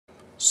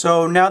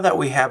So now that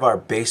we have our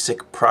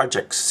basic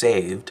project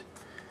saved,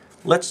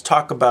 let's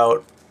talk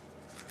about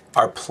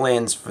our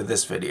plans for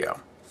this video.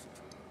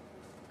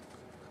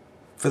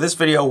 For this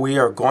video, we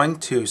are going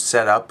to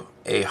set up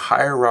a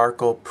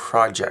hierarchical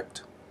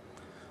project.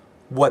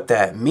 What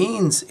that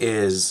means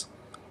is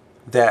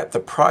that the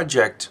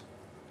project,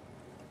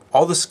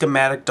 all the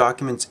schematic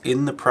documents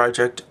in the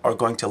project are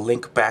going to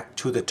link back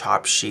to the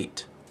top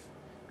sheet,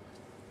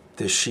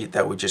 this sheet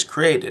that we just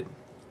created.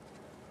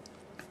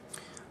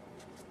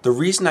 The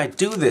reason I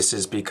do this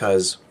is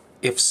because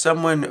if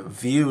someone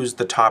views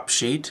the top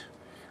sheet,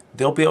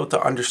 they'll be able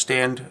to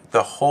understand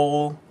the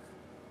whole,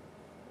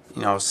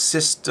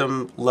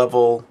 system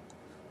level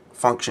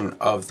function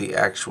of the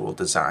actual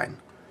design.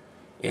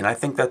 And I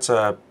think that's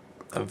a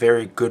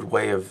very good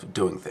way of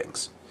doing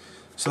things.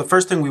 So the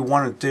first thing we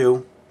want to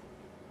do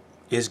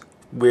is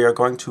we are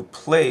going to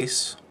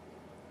place,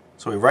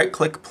 so we right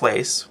click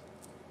place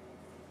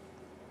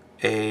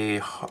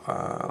a,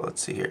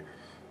 let's see here,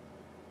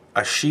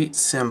 a sheet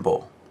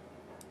symbol.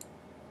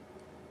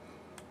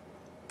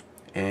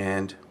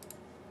 And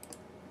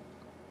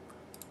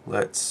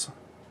that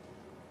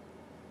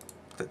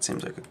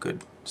seems like a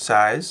good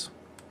size.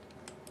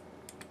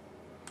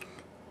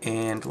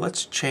 And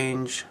let's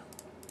change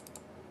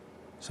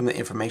some of the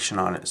information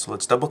on it. So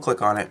let's double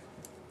click on it.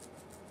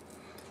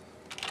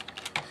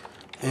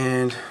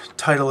 And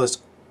title is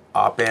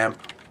op-amp.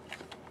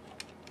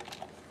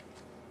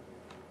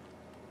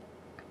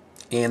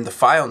 And the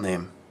file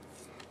name.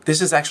 This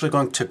is actually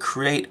going to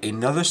create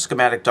another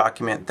schematic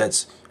document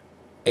that's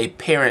a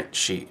parent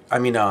sheet,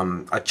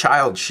 a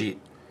child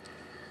sheet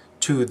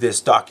to this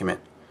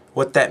document.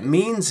 What that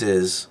means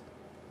is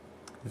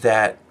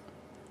that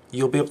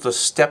you'll be able to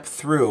step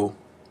through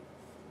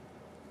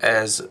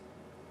as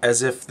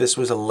if this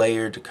was a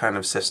layered kind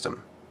of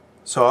system.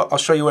 So I'll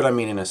show you what I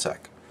mean in a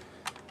sec.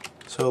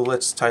 So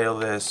let's title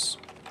this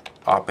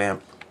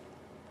op-amp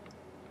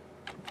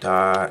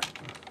dot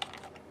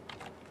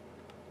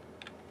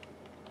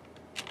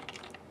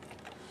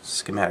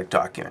schematic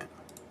document.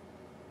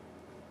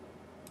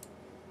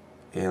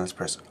 And let's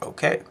press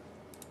OK.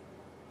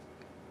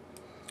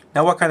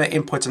 Now what kind of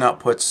inputs and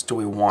outputs do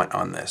we want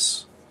on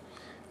this?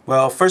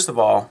 Well, first of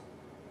all,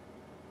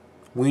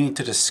 we need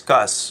to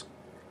discuss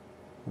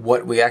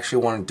what we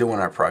actually want to do in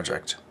our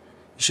project.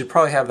 You should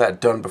probably have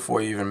that done before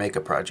you even make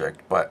a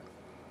project, but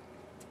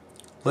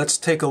let's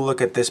take a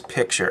look at this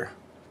picture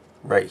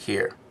right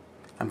here.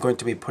 I'm going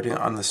to be putting it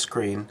on the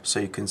screen so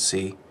you can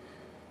see.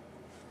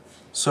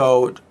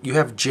 So you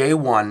have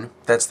J1,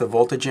 that's the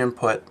voltage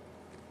input,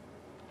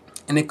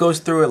 and it goes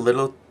through a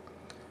little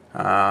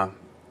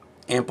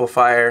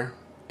amplifier,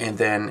 and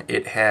then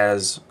it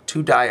has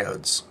two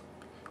diodes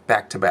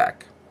back to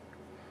back.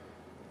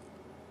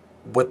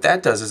 What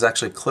that does is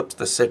actually clips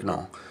the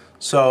signal.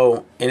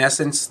 So in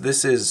essence,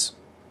 this is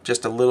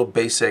just a little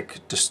basic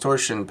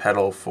distortion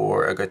pedal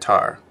for a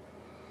guitar.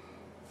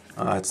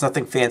 It's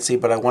nothing fancy,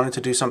 but I wanted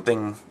to do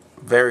something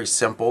very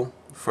simple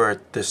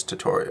for this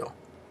tutorial.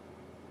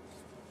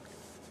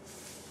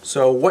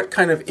 So what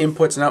kind of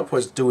inputs and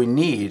outputs do we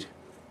need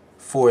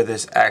for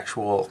this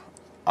actual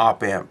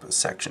op-amp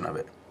section of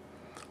it?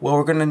 Well,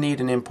 we're going to need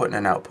an input and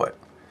an output.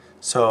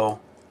 So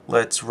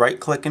let's right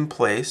click and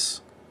place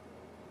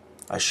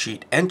a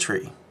sheet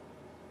entry.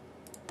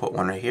 Put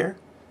one right here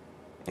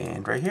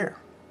and right here.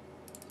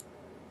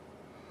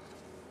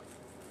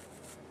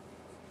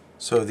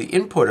 So the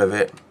input of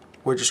it,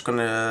 we're just going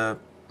to,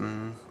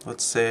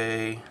 let's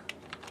say,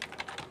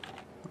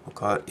 we'll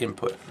call it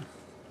input.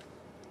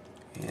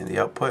 And the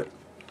output,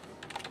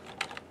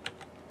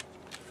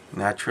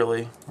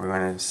 naturally, we're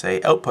going to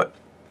say output.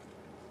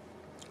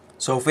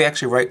 So if we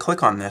actually right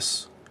click on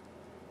this,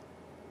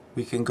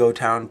 we can go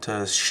down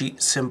to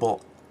sheet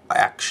symbol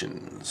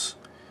actions.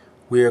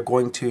 We are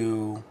going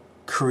to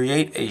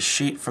create a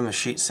sheet from the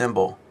sheet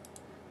symbol.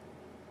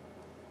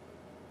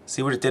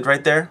 See what it did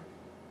right there?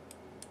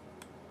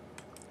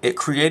 It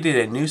created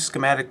a new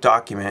schematic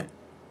document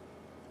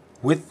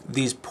with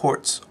these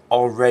ports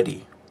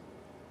already.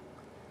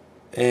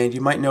 And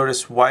you might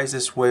notice, why is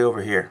this way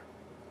over here?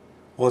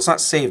 Well, it's not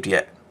saved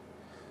yet.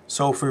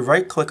 So if we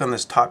right click on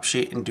this top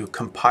sheet and do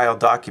compile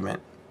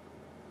document,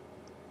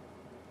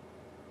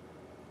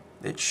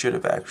 it should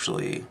have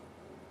actually,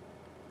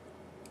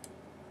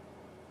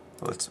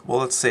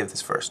 let's save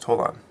this first. Hold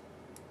on.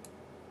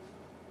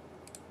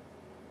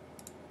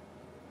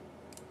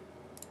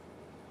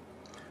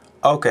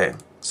 Okay,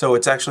 so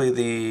it's actually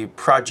the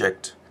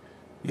project.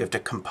 You have to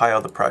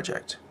compile the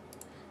project.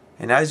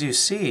 And as you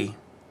see,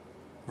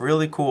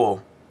 really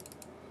cool.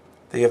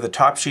 They have the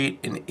top sheet,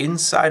 and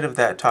inside of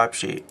that top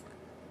sheet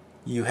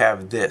you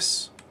have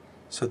this.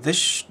 So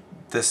this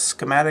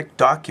schematic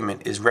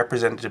document is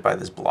represented by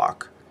this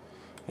block,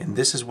 and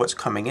this is what's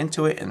coming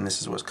into it, and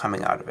this is what's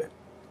coming out of it.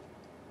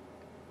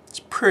 It's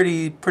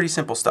pretty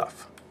simple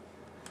stuff.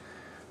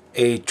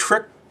 A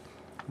trick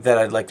that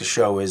I'd like to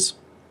show is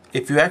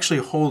if you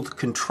actually hold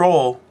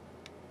Control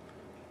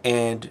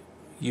and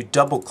you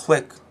double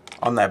click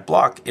on that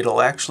block, it'll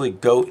actually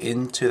go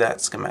into that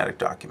schematic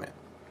document.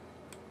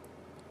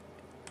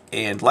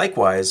 And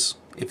likewise,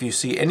 if you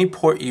see any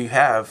port you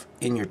have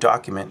in your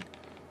document,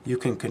 you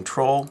can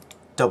control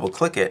double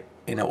click it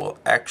and it will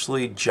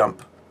actually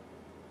jump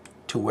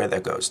to where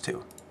that goes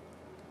to.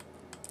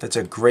 That's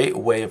a great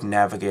way of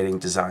navigating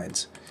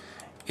designs.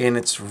 And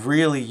it's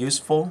really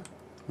useful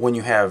when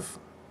you have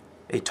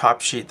a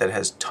top sheet that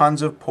has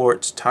tons of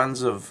ports,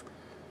 tons of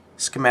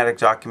schematic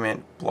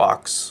document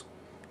blocks.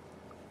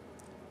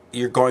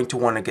 You're going to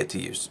want to get to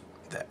use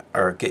that,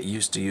 or get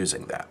used to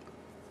using that.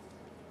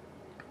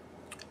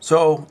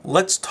 So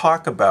let's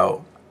talk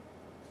about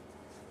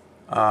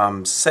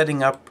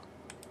setting up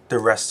the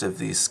rest of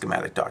these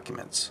schematic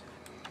documents.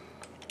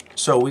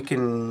 So we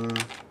can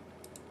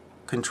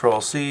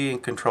Control C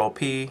and Control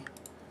P,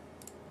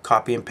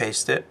 copy and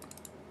paste it.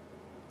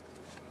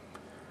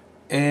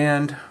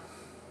 And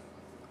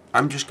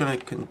I'm just going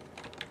to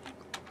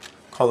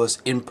call this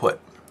input.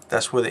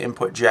 That's where the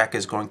input jack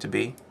is going to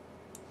be.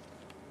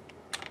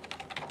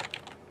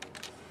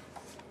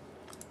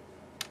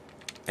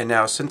 And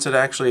now, since it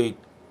actually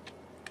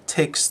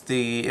takes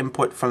the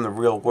input from the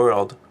real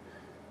world,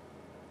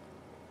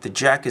 the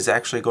jack is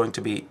actually going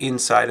to be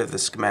inside of the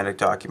schematic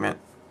document,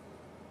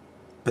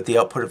 but the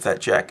output of that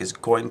jack is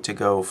going to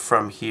go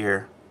from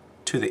here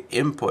to the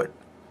input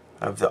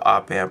of the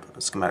op-amp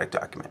schematic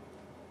document.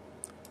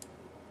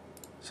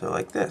 So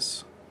like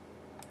this.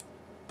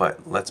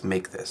 But let's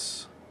make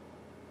this.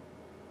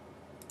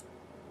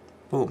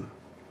 Boom.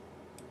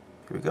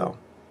 Here we go.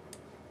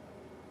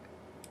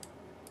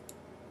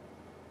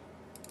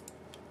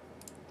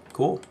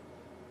 Cool.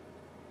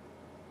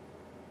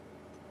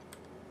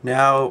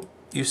 Now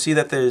you see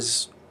that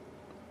there's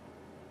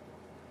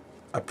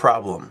a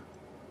problem.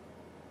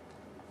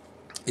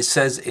 It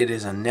says it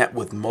is a net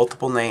with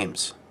multiple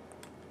names.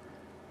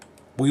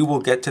 We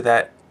will get to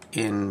that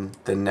in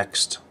the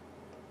next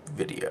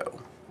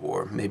video,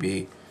 or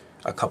maybe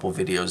a couple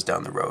videos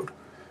down the road.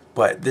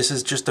 But this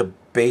is just a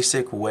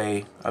basic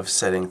way of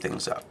setting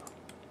things up.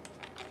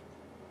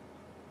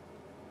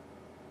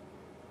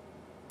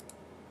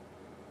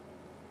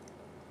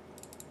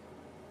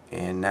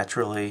 And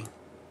naturally,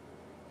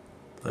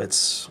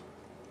 let's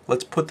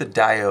put the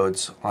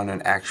diodes on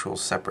an actual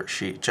separate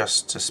sheet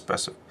just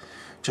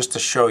to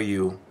show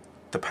you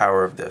the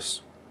power of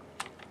this.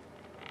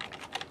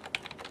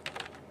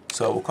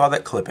 So we'll call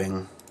that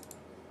clipping,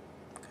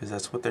 because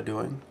that's what they're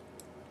doing.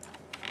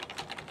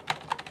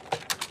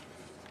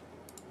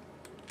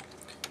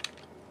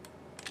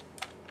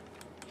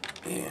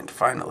 And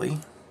finally,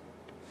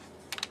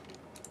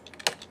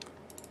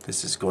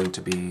 this is going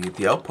to be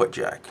the output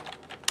jack.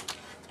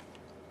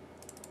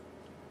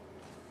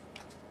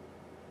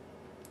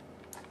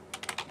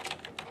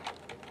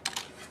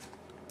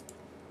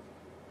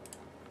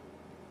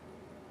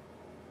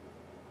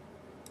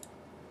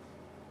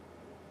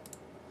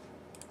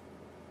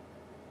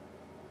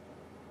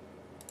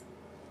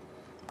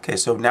 Okay,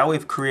 so now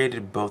we've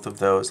created both of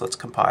those. Let's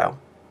compile.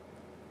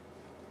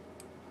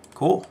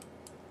 Cool.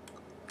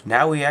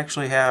 Now we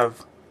actually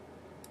have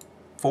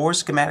 4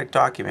 schematic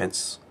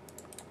documents,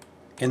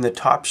 and the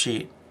top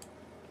sheet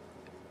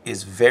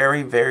is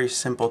very, very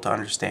simple to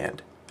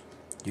understand.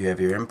 You have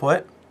your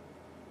input,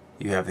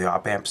 you have the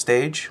op-amp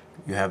stage,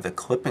 you have the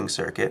clipping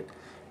circuit,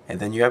 and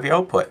then you have your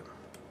output.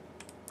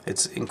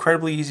 It's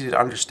incredibly easy to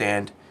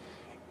understand,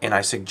 and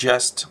I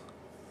suggest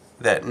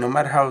that no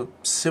matter how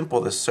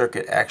simple this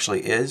circuit actually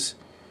is,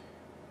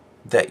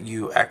 that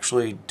you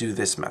actually do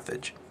this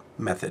method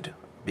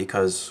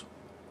because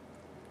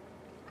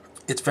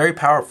it's very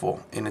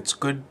powerful and it's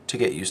good to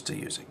get used to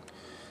using.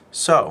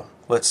 So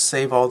let's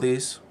save all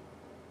these.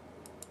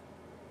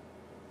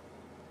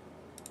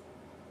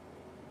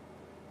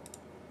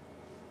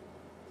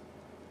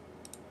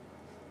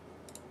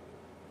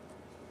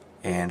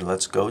 And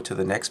let's go to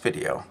the next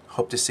video.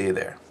 Hope to see you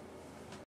there.